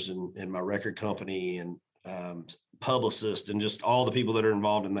producers and my record company and publicist and just all the people that are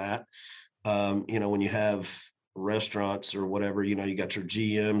involved in that. When you have restaurants or whatever, you got your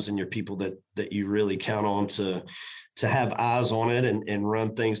GMs and your people that you really count on to have eyes on it and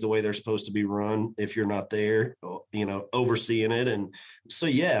run things the way they're supposed to be run if you're not there, overseeing it. And so,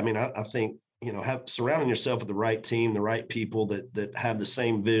 yeah, I mean, I think, surrounding yourself with the right team, the right people that have the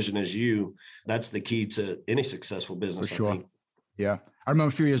same vision as you, that's the key to any successful business. For sure. Yeah. I remember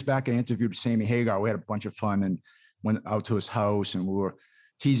a few years back, I interviewed Sammy Hagar. We had a bunch of fun and went out to his house and we were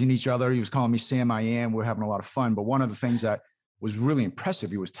teasing each other. He was calling me Sam I Am. We were having a lot of fun. But one of the things that was really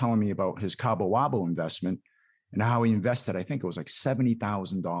impressive, he was telling me about his Cabo Wabo investment and how he invested, I think it was like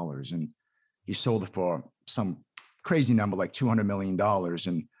 $70,000. And he sold it for some crazy number, like $200 million.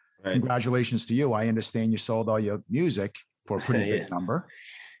 And congratulations to you. I understand you sold all your music for a pretty big number.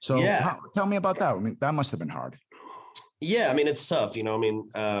 So tell me about that. I mean, that must have been hard. Yeah. I mean, it's tough,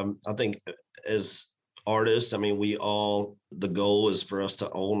 I think as artists, I mean, the goal is for us to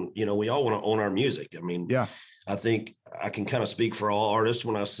own, we all want to own our music. I mean, I think I can kind of speak for all artists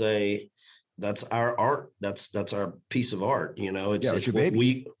when I say that's our art. That's our piece of art. It's your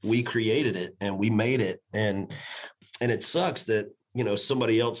baby. We created it and we made it. And it sucks that,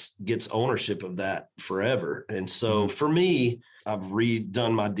 somebody else gets ownership of that forever. And so for me, I've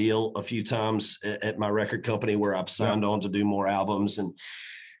redone my deal a few times at my record company where I've signed on to do more albums. And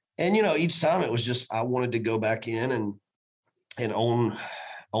each time it was just, I wanted to go back in and own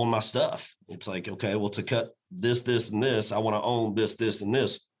my stuff. It's like, okay, well, to cut this, and this, I want to own this, and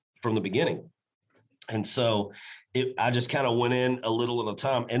this from the beginning. And so I just kind of went in a little at a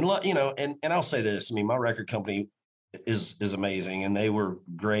time. And, and I'll say this, I mean, my record company is amazing and they were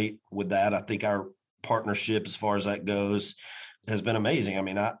great with that. I think our partnership, as far as that goes, has been amazing. I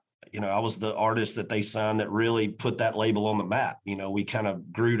mean, I was the artist that they signed that really put that label on the map. We kind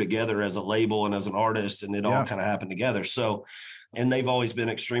of grew together as a label and as an artist, and it all kind of happened together. So, and they've always been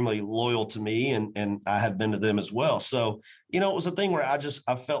extremely loyal to me and I have been to them as well. So, it was a thing where I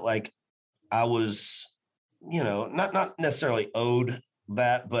felt like I was, not necessarily owed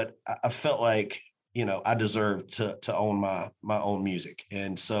that, but I felt like, I deserved to own my own music.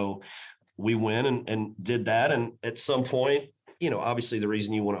 And so we went and did that. And at some point, obviously the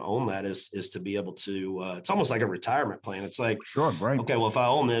reason you want to own that is to be able to, it's almost like a retirement plan. It's like, sure, right. Okay, well, if I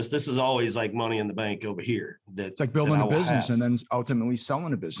own this is always like money in the bank over here. It's like building a business and then ultimately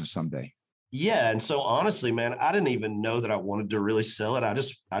selling a business someday. Yeah. And so honestly, man, I didn't even know that I wanted to really sell it. I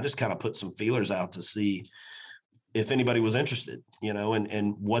just kind of put some feelers out to see if anybody was interested,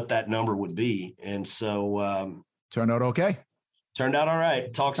 and what that number would be. And so, turned out okay. Turned out all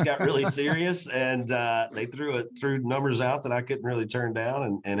right. Talks got really serious, and they threw numbers out that I couldn't really turn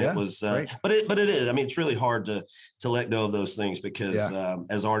down, and it was. But it is. I mean, it's really hard to let go of those things because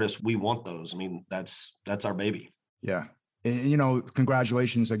as artists, we want those. I mean, that's our baby. Yeah, you know,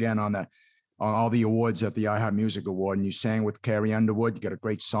 congratulations again on all the awards at the iHeart Music Award, and you sang with Carrie Underwood. You got a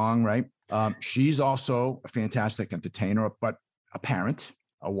great song, right? She's also a fantastic entertainer, but a parent,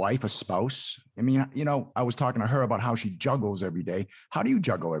 a wife, a spouse. I mean, you know, I was talking to her about how she juggles every day. How do you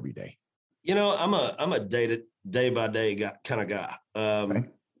juggle every day? You know, I'm a day by day kind of guy. Okay.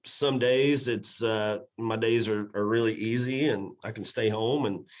 Some days it's my days are really easy and I can stay home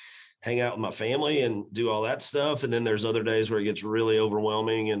and hang out with my family and do all that stuff. And then there's other days where it gets really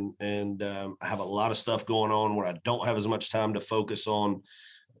overwhelming and I have a lot of stuff going on where I don't have as much time to focus on.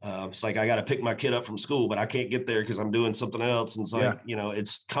 It's like I got to pick my kid up from school, but I can't get there because I'm doing something else. And it's like, you know,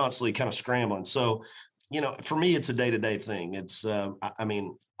 it's constantly kind of scrambling. So, you know, for me, it's a day-to-day thing. It's, I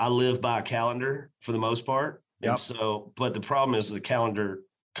mean, I live by a calendar for the most part. And so, but the problem is the calendar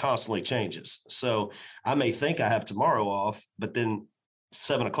constantly changes. So I may think I have tomorrow off, but then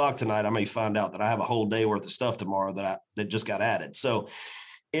 7 o'clock tonight, I may find out that I have a whole day worth of stuff tomorrow that just got added. So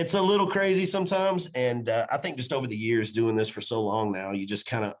it's a little crazy sometimes. And I think just over the years doing this for so long now, you just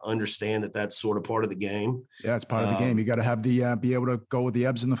kind of understand that that's sort of part of the game. Yeah, it's part of the game. You got to have the, be able to go with the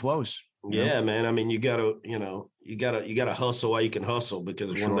ebbs and the flows. Yeah, man. I mean, you gotta hustle while you can hustle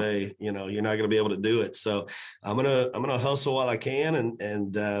because one day, you know, you're not going to be able to do it. So I'm going to hustle while I can.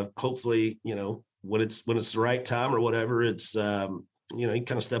 And hopefully, you know, when it's the right time or whatever, it's, you know, you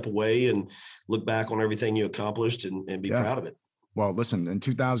kind of step away and look back on everything you accomplished and be proud of it. Well, listen, in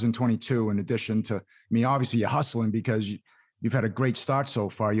 2022, in addition to, I mean, obviously you're hustling because you've had a great start so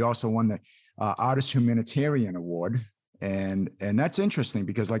far. You also won the Artist Humanitarian Award. And that's interesting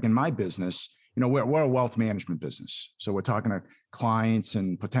because like in my business, you know, we're a wealth management business. So we're talking to clients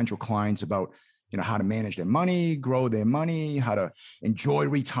and potential clients about, you know, how to manage their money, grow their money, how to enjoy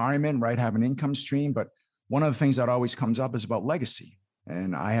retirement, right? Have an income stream. But one of the things that always comes up is about legacy.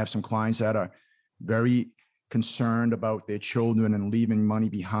 And I have some clients that are very concerned about their children and leaving money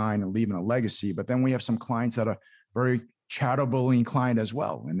behind and leaving a legacy. But then we have some clients that are very charitably inclined as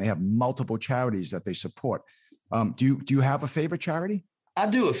well. And they have multiple charities that they support. Do you have a favorite charity? I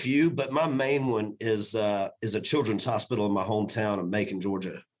do a few, but my main one is a children's hospital in my hometown of Macon,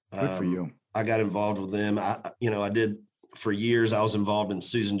 Georgia. Good for you. I got involved with them. I did for years. I was involved in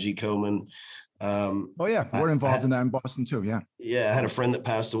Susan G. Komen. We're involved in that in Boston too. Yeah. Yeah. I had a friend that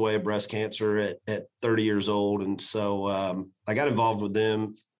passed away of breast cancer at 30 years old. And so I got involved with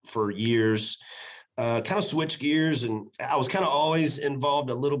them for years, kind of switched gears. And I was kind of always involved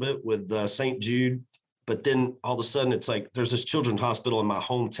a little bit with St. Jude. But then all of a sudden it's like, there's this children's hospital in my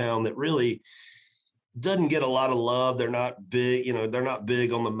hometown that really doesn't get a lot of love. They're not big, you know, they're not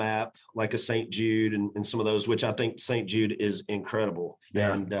big on the map like a St. Jude and some of those, which I think St. Jude is incredible.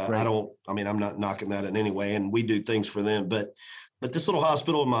 Yeah, and I'm not knocking that in any way. And we do things for them, but this little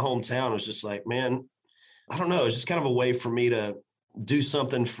hospital in my hometown was just like, man, I don't know. It's just kind of a way for me to do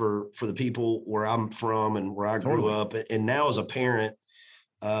something for the people where I'm from and where I grew up. And now as a parent,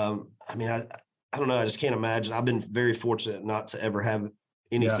 I don't know. I just can't imagine. I've been very fortunate not to ever have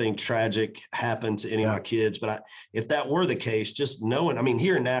anything tragic happen to any of my kids. But if that were the case, just knowing, I mean,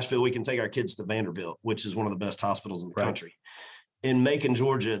 here in Nashville, we can take our kids to Vanderbilt, which is one of the best hospitals in the country. In Macon,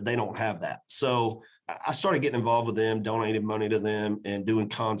 Georgia, they don't have that. So I started getting involved with them, donating money to them and doing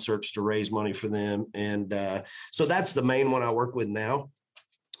concerts to raise money for them. And so that's the main one I work with now.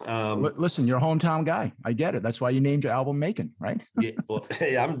 Listen, you're a hometown guy. I get it. That's why you named your album Macon, right? Yeah. Well,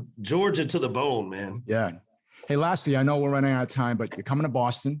 hey, I'm Georgia to the bone, man. Yeah. Hey, lastly, I know we're running out of time, but you're coming to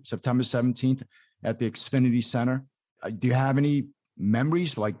Boston, September 17th at the Xfinity Center. Do you have any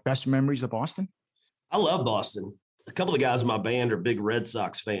memories, like best memories of Boston? I love Boston. A couple of guys in my band are big Red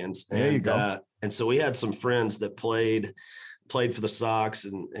Sox fans. There you go. And so we had some friends that played for the Sox.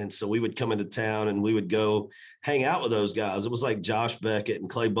 And so we would come into town and we would go hang out with those guys. It was like Josh Beckett and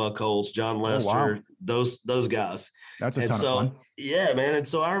Clay Buchholz, John Lester, those guys. That's a ton of fun. Yeah, man. And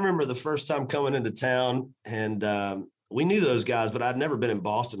so I remember the first time coming into town and we knew those guys, but I'd never been in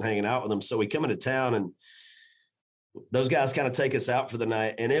Boston hanging out with them. So we come into town and those guys kind of take us out for the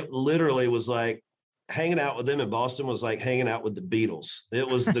night. And it literally was like, hanging out with them in Boston was like hanging out with the Beatles. It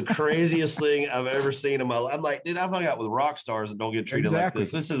was the craziest thing I've ever seen in my life. I'm like, dude, I've hung out with rock stars that don't get treated like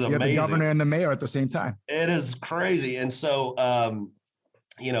this. This is amazing. The governor and the mayor at the same time. It is crazy. And so,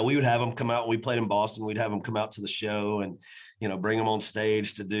 we would have them come out. We played in Boston. We'd have them come out to the show and, bring them on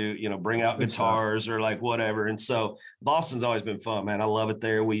stage to do, bring out guitars or like whatever. And so Boston's always been fun, man. I love it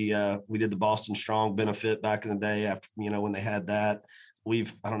there. We did the Boston Strong benefit back in the day after, when they had that. We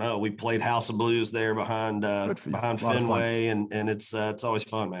played House of Blues there behind Fenway, and it's always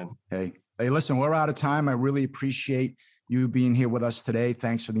fun, man. Hey, listen, we're out of time. I really appreciate you being here with us today.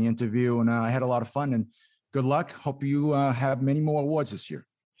 Thanks for the interview. And I had a lot of fun, and good luck. Hope you have many more awards this year.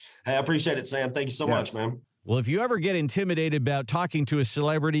 Hey, I appreciate it, Sam. Thank you so much, man. Well, if you ever get intimidated about talking to a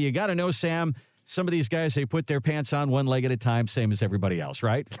celebrity, you got to know, Sam, some of these guys, they put their pants on one leg at a time, same as everybody else,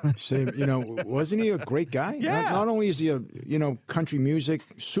 right? Same, wasn't he a great guy? Yeah. Not only is he a, country music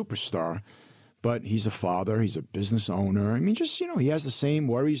superstar, but he's a father, he's a business owner. I mean, just, he has the same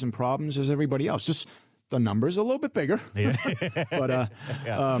worries and problems as everybody else. Just the numbers a little bit bigger. Yeah. But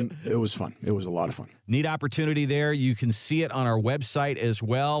it was fun. It was a lot of fun. Neat opportunity there. You can see it on our website as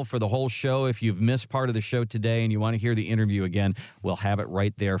well for the whole show. If you've missed part of the show today and you want to hear the interview again, we'll have it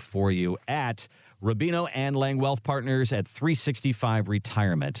right there for you at Rubino and Lang Wealth Partners at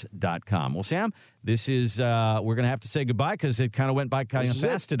 365retirement.com. Well, Sam, this is, we're going to have to say goodbye because it kind of went by kind of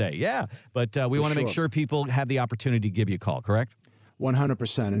fast today. Yeah. But we want to make sure people have the opportunity to give you a call, correct?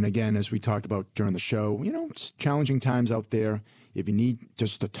 100%. And again, as we talked about during the show, it's challenging times out there. If you need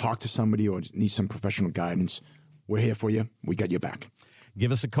just to talk to somebody or need some professional guidance, we're here for you. We got your back.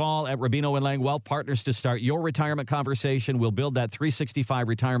 Give us a call at Rubino and Lang Wealth Partners to start your retirement conversation. We'll build that 365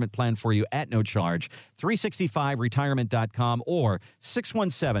 retirement plan for you at no charge. 365retirement.com or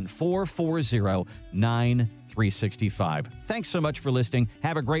 617-440-9365. Thanks so much for listening.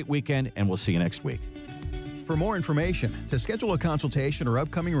 Have a great weekend, and we'll see you next week. For more information, to schedule a consultation or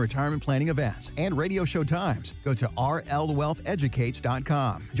upcoming retirement planning events and radio show times, go to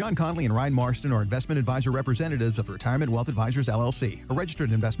rlwealtheducates.com. John Conley and Ryan Marston are investment advisor representatives of Retirement Wealth Advisors, LLC, a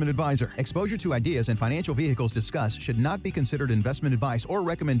registered investment advisor. Exposure to ideas and financial vehicles discussed should not be considered investment advice or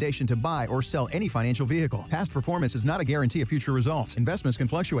recommendation to buy or sell any financial vehicle. Past performance is not a guarantee of future results. Investments can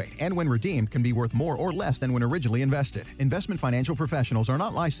fluctuate and when redeemed can be worth more or less than when originally invested. Investment financial professionals are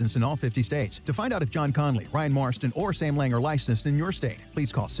not licensed in all 50 states. To find out if John Conley, Ryan Marston, or Sam Lang are licensed in your state,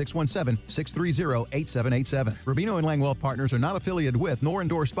 please call 617-630-8787. Rubino and Lang Wealth Partners are not affiliated with nor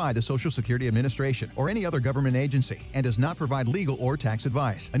endorsed by the Social Security Administration or any other government agency and does not provide legal or tax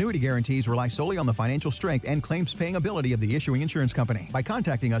advice. Annuity guarantees rely solely on the financial strength and claims-paying ability of the issuing insurance company. By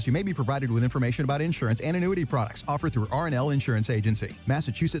contacting us, you may be provided with information about insurance and annuity products offered through R&L Insurance Agency.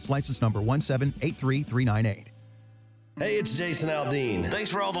 Massachusetts license number 1783398. Hey, it's Jason Aldean.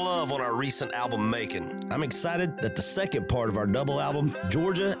 Thanks for all the love on our recent album, Making. I'm excited that the second part of our double album,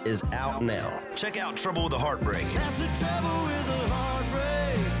 Georgia, is out now. Check out Trouble with a Heartbreak. That's the trouble with a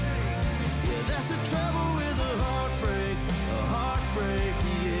heartbreak. Yeah, that's the trouble with a heartbreak,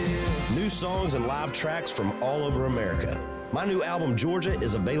 yeah. New songs and live tracks from all over America. My new album, Georgia,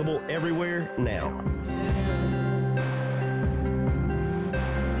 is available everywhere now.